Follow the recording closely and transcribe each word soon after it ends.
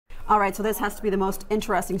All right, so this has to be the most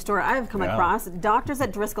interesting story I've come across. Doctors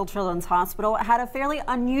at Driscoll Children's Hospital had a fairly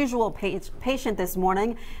unusual patient this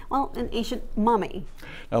morning. Well, an ancient mummy.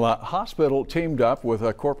 Now, the hospital teamed up with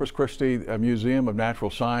a Corpus Christi Museum of Natural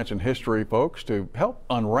Science and History folks to help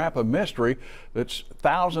unwrap a mystery that's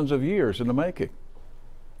thousands of years in the making.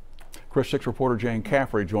 Chris 6 reporter Jane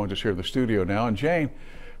Caffrey joins us here in the studio now. And Jane,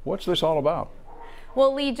 what's this all about?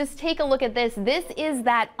 Well, Lee, just take a look at this. This is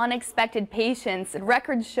that unexpected patient.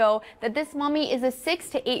 Records show that this mummy is a 6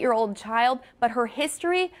 to 8-year-old child, but her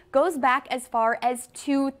history goes back as far as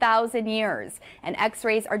 2,000 years. And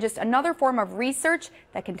X-rays are just another form of research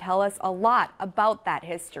that can tell us a lot about that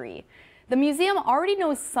history. The museum already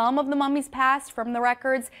knows some of the mummy's past from the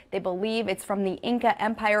records. They believe it's from the Inca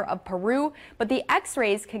Empire of Peru, but the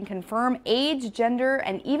X-rays can confirm age, gender,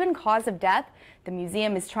 and even cause of death. The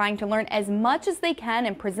museum is trying to learn as much as they can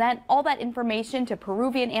and present all that information to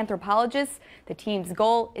Peruvian anthropologists. The team's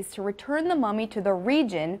goal is to return the mummy to the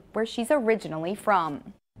region where she's originally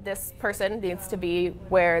from. This person needs to be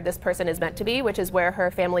where this person is meant to be, which is where her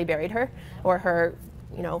family buried her, or her,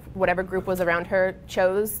 whatever group was around her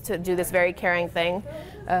chose to do this very caring thing,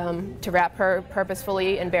 to wrap her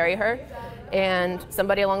purposefully and bury her. And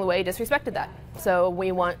somebody along the way disrespected that. So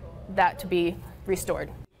we want that to be restored.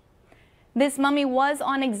 This mummy was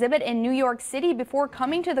on exhibit in New York City before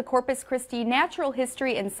coming to the Corpus Christi Natural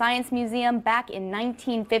History and Science Museum back in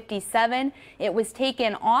 1957. It was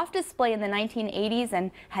taken off display in the 1980s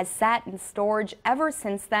and has sat in storage ever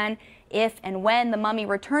since then. If and when the mummy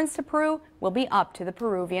returns to Peru will be up to the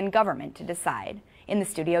Peruvian government to decide. In the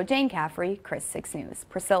studio, Jane Caffrey, Chris 6 News.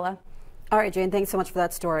 Priscilla. All right, Jane, thanks so much for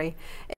that story.